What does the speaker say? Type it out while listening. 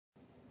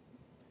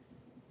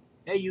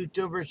Hey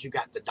YouTubers, you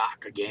got the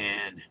doc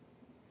again.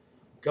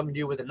 Coming to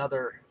you with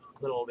another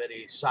little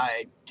bitty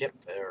side tip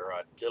or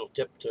a little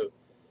tip to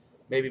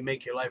maybe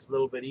make your life a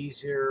little bit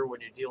easier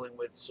when you're dealing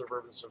with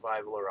suburban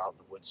survival or out in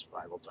the woods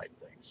survival type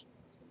things.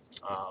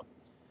 Um,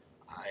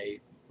 I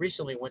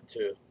recently went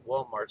to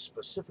Walmart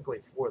specifically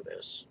for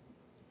this,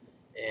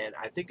 and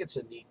I think it's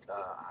a neat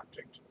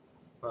object.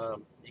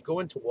 You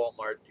go into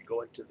Walmart, you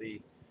go into the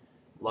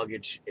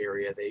luggage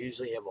area. They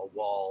usually have a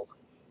wall.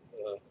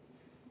 Uh,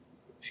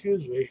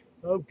 excuse me,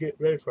 I'm getting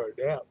ready for a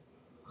nap.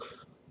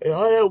 And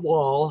on that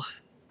wall,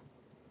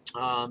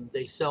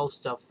 they sell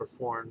stuff for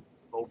foreign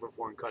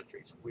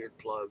countries, weird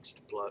plugs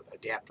to plug,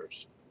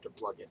 adapters to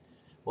plug it.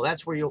 Well,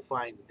 that's where you'll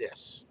find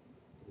this.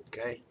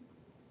 Okay,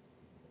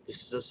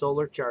 this is a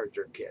solar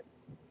charger kit,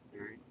 all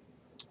right?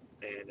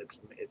 And it's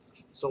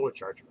a solar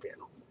charger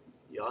panel.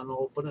 You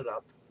open it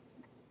up.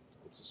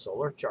 It's a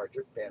solar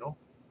charger panel.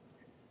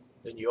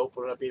 Then you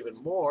open it up even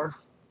more,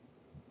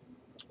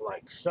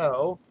 like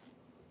so.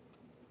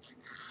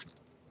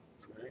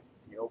 All right?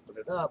 You open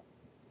it up,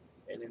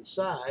 and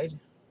inside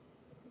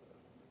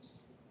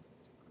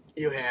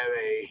you have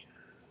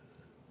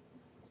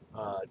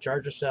a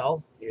charger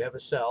cell. You have a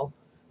cell,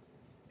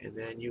 and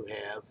then you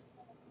have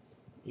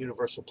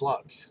universal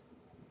plugs,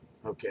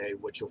 okay,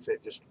 which will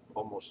fit just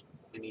almost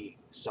any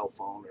cell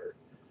phone or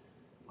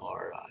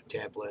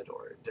tablet,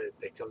 or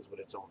it comes with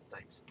its own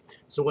things.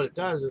 So what it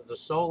does is the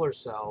solar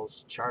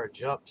cells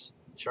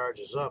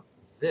charges up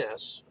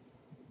this,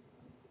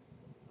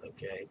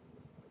 okay,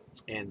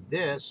 and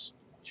this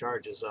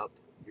charges up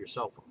your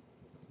cell phone.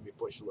 Let me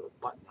push a little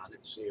button on it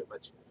and see if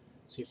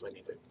I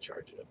need to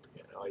charge it up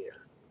again. Oh yeah,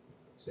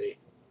 see,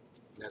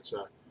 that's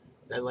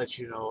that lets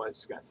you know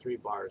it's got 3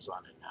 bars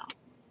on it now,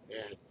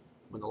 and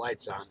when the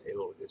light's on,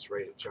 it's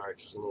ready to charge.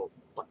 There's a little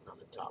button on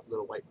the top,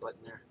 little white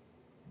button there.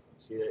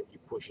 See that? You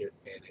push it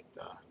and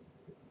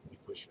you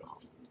push it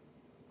off.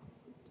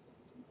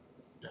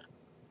 Yeah,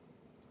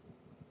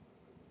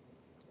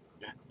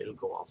 yeah, it'll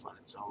go off on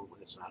its own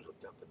when it's not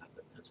hooked up to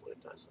nothing. That's what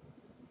it does.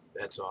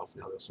 That's off.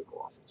 Now this will go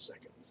off in a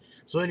second.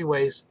 So,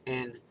 anyways,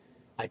 and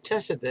I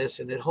tested this,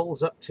 and it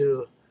holds up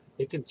to.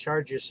 It can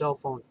charge your cell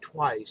phone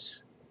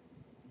twice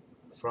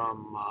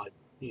from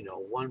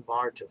 1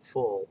 bar to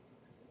full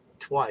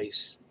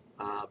twice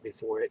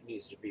before it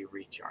needs to be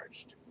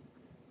recharged.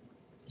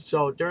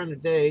 So during the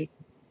day,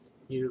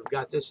 you've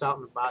got this out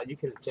and about. You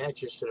can attach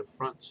this to the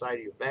front side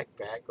of your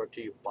backpack or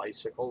to your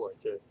bicycle or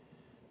to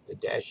the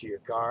dash of your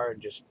car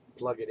and just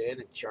plug it in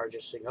and charge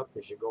this thing up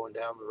as you're going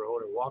down the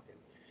road or walking.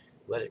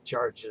 Let it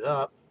charge it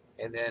up,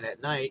 and then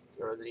at night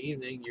or in the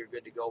evening, you're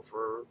good to go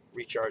for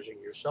recharging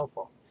your cell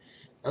phone.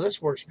 Now,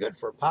 this works good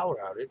for a power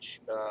outage,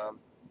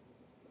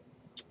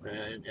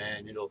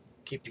 and it'll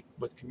keep you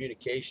with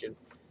communication.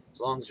 As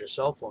long as your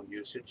cell phone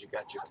usage, you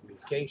got your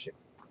communication.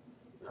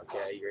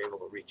 Okay, you're able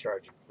to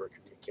recharge it for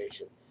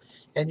communication.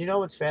 And you know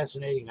what's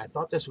fascinating? I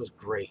thought this was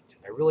great.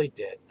 I really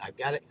did. I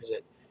got it because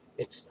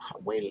it's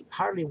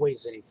hardly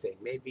weighs anything,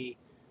 maybe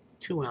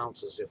 2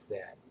 ounces if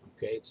that.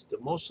 Okay, it's the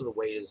most of the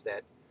weight is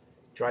that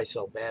dry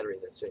cell battery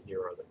that's in here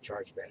or the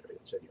charge battery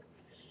that's in here.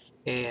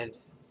 And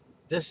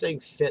this thing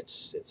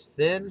fits. It's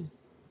thin.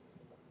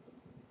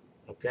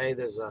 Okay,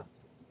 there's a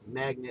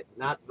magnet,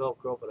 not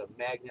Velcro, but a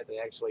magnet that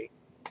actually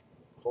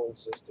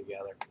holds this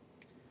together.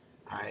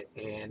 All right,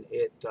 and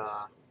it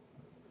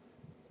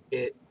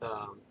it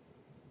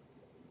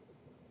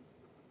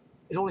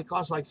only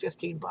costs like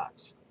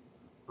 $15.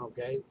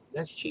 Okay,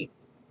 that's cheap.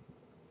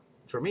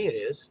 For me, it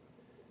is.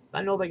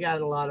 I know they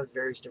got a lot of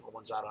various different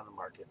ones out on the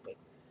market, but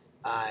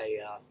I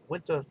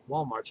went to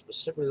Walmart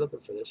specifically looking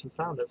for this and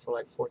found it for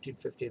like 14,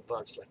 $15.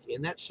 Like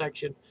in that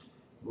section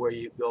where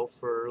you go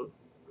for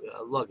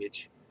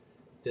luggage,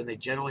 then they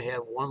generally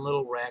have one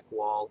little rack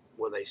wall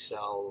where they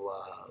sell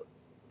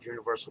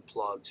universal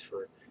plugs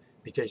for,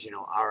 because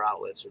our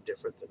outlets are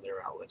different than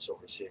their outlets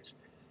overseas.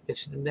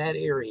 It's in that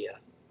area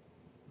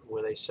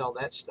where they sell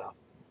that stuff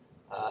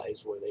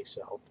is where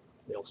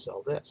they'll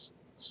sell this.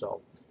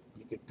 So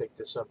you can pick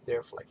this up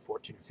there for like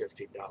 14 or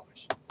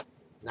 $15.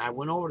 Now I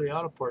went over to the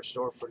auto parts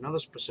store for another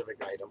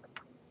specific item.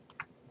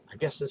 I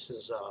guess this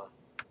is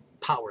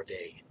Power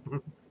Day.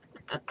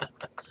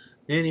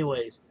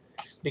 Anyways,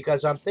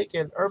 because I'm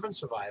thinking urban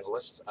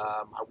survivalist,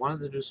 I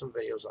wanted to do some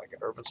videos like an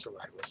urban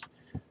survivalist.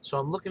 So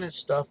I'm looking at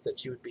stuff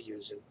that you would be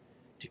using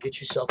to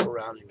get yourself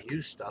around and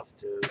use stuff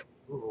to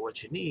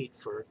what you need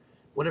for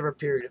whatever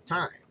period of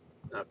time.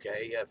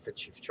 Okay, if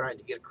you're trying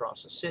to get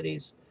across the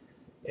cities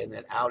and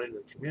then out into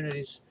the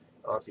communities,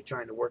 or if you're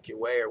trying to work your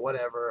way or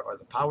whatever, or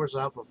the power's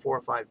out for 4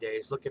 or 5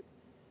 days. Look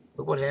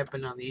what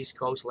happened on the East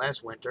Coast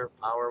last winter.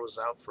 Power was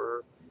out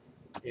for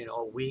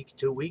a week,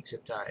 2 weeks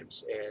at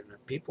times, and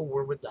people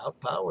were without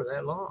power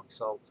that long.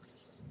 So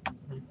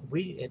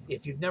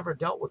if you've never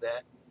dealt with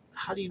that,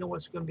 how do you know what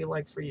it's going to be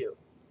like for you?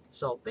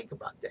 So think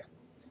about that.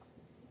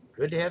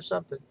 Good to have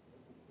something.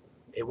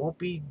 It won't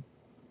be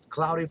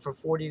cloudy for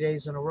 40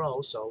 days in a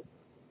row, so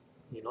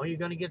you're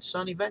going to get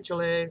sun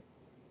eventually.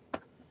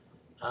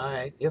 All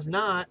right. If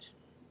not,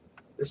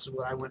 this is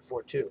what I went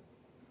for too.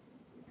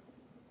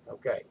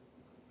 Okay.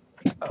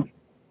 Oh,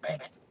 wait a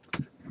minute.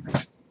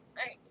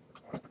 Hey.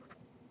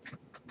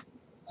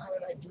 How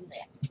did I do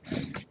that?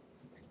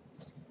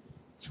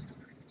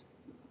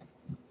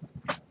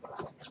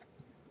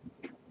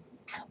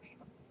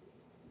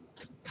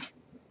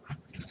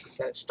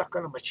 Got it stuck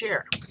under my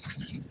chair.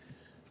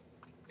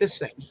 This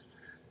thing.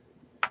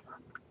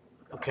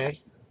 Okay?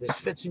 This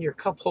fits in your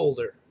cup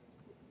holder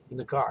in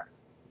the car.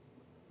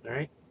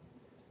 Alright?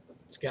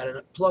 It's got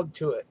a plug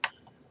to it.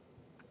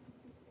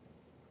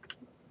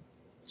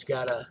 It's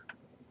got a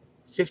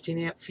 15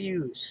 amp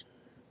fuse.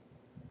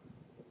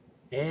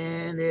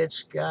 And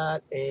it's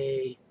got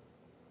a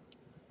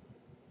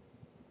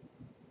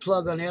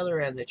plug on the other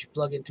end that you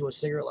plug into a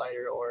cigarette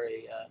lighter or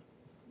a,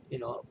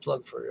 a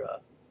plug for,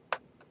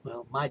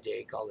 well, my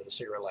day called it a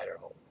cigarette lighter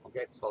hole.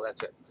 Okay, so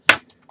that's it.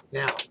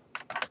 Now,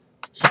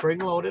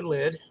 spring-loaded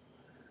lid.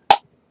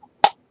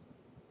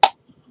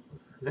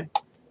 Okay,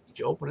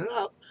 you open it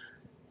up,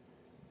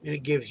 and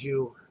it gives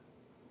you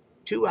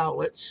 2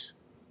 outlets,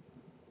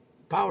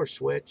 power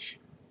switch,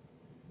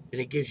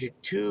 and it gives you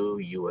 2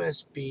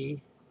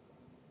 USB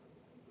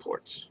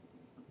ports.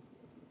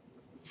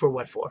 For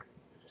what for?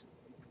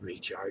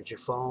 Recharge your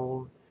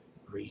phone,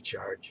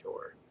 recharge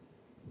your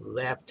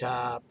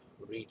laptop,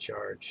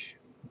 recharge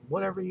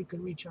whatever you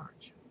can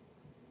recharge.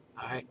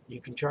 All right,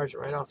 you can charge it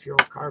right off your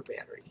own car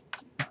battery,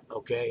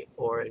 okay,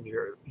 or in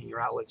your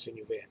outlets in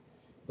your van.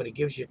 But it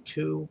gives you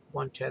 2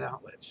 110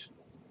 outlets,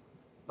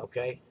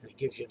 okay, and it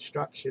gives you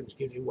instructions,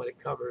 gives you what it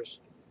covers,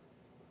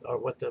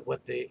 or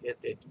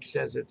it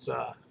says it's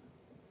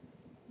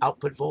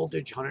output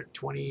voltage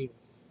 120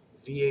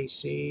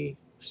 VAC,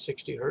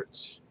 60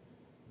 hertz,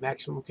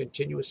 maximum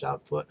continuous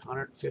output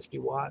 150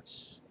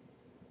 watts,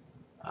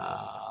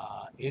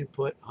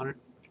 input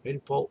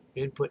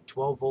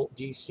 12 volt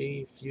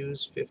DC,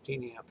 fuse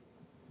 15 amp.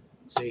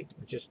 See,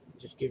 it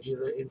just gives you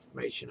the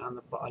information on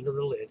the under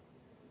the lid.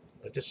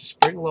 But this is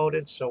spring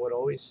loaded, so it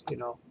always,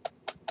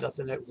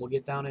 nothing that will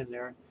get down in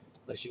there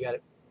unless you got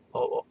it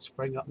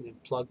spring up and then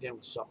plugged in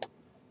with something.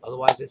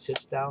 Otherwise, it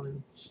sits down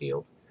and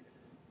sealed.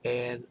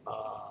 And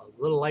a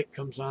little light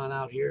comes on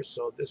out here,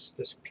 so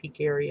this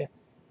peak area,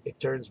 it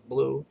turns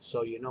blue,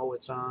 so you know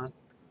it's on.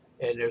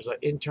 And there's an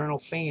internal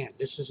fan.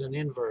 This is an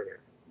inverter.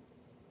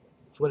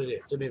 That's what it is.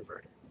 It's an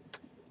inverter.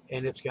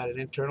 And it's got an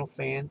internal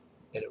fan,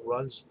 and it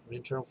runs an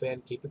internal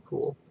fan to keep it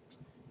cool.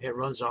 It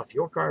runs off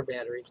your car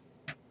battery,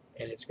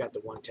 and it's got the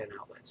 110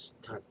 outlets.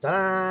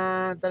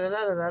 Ta-da,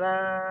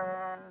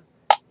 da-da-da-da-da.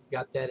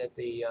 Got that at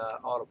the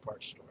auto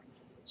parts store.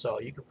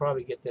 So you could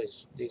probably get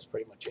these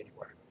pretty much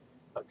anywhere.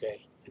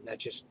 Okay, and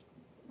that's just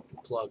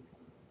plug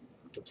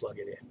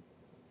it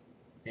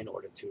in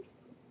order to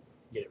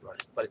get it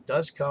running. But it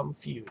does come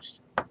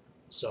fused.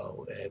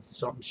 So if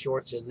something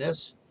shorts in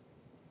this,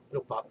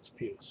 it'll pop its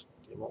fuse.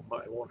 It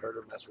won't hurt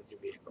or mess with your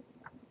vehicle.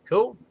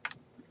 Cool?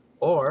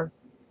 Or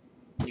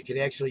you can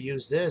actually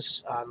use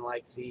this on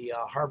like the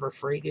Harbor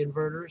Freight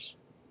inverters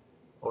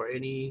or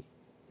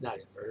not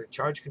inverter,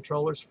 charge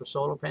controllers for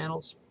solar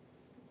panels.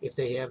 If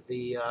they have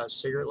the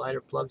cigarette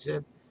lighter plugs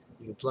in,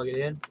 you can plug it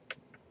in.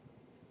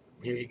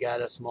 Here you got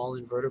a small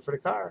inverter for the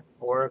car,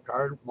 or a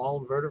small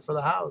inverter for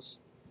the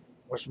house,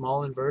 or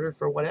small inverter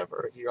for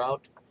whatever. If you're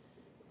out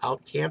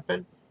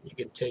camping, you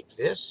can take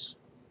this,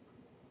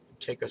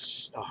 take a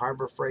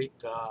Harbor Freight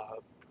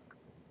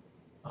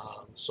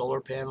solar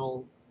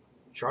panel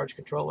charge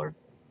controller,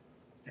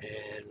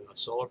 and a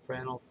solar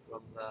panel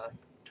from the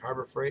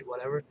Harbor Freight,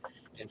 whatever,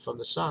 and from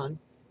the sun,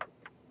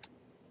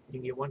 you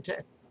can get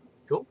 110.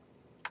 Cool?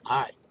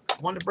 All right.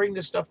 I wanted to bring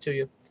this stuff to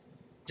you.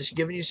 Just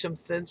giving you some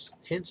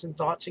hints and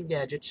thoughts and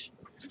gadgets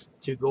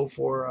to go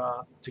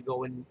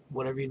in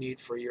whatever you need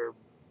for your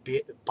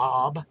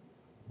bug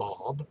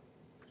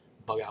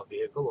out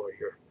vehicle, or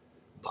your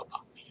bug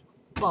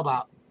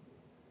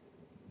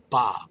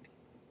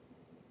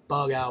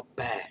out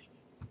bag,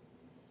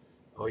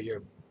 or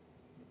your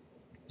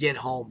get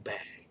home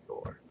bag,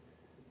 or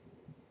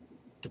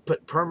to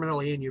put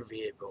permanently in your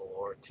vehicle,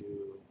 or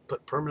to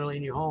put permanently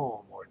in your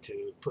home, or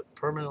to put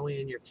permanently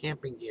in your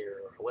camping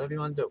gear, or whatever you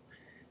want to do.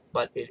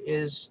 But it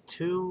is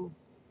 2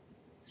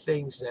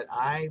 things that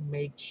I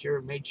made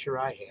sure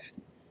I had,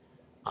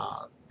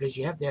 because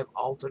you have to have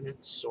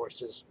alternate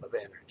sources of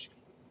energy.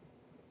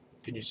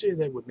 Can you say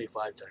that with me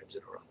 5 times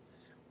in a row?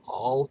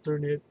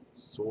 Alternate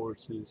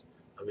sources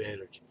of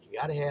energy. You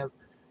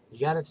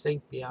gotta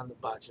think beyond the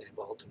box and have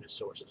alternate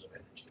sources of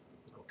energy.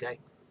 Okay?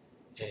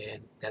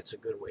 And that's a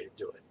good way to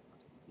do it.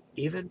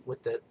 Even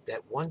with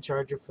that one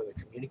charger for the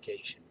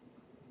communication,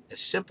 a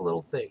simple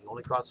little thing,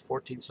 only costs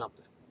 14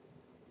 something.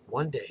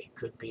 One day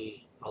could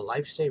be a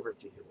lifesaver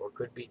to you, or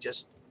could be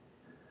just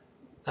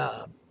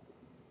I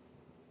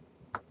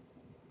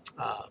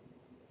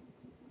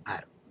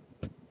don't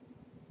know.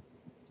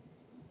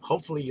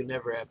 Hopefully you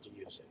never have to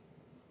use it.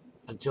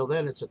 Until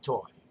then, it's a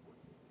toy.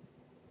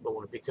 But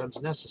when it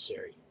becomes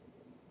necessary,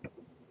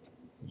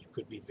 you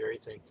could be very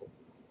thankful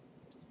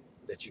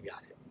that you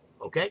got it.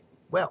 Okay?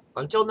 Well,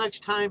 until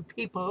next time,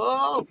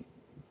 people,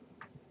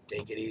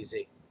 take it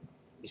easy.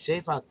 Be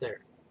safe out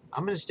there.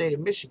 I'm in the state of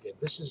Michigan.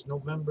 This is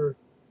November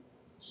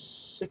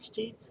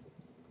 16th.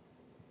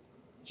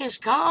 It's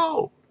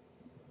cold.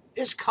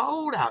 It's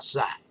cold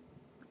outside.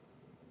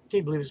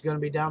 Can't believe it's going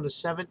to be down to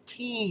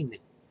 17. I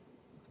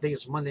think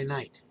it's Monday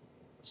night.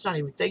 It's not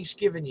even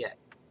Thanksgiving yet.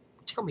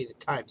 Tell me the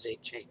times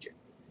ain't changing.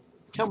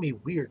 Tell me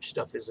weird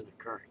stuff isn't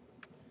occurring.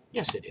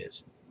 Yes, it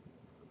is.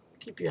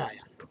 Keep your eye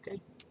on it, okay?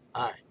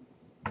 All right.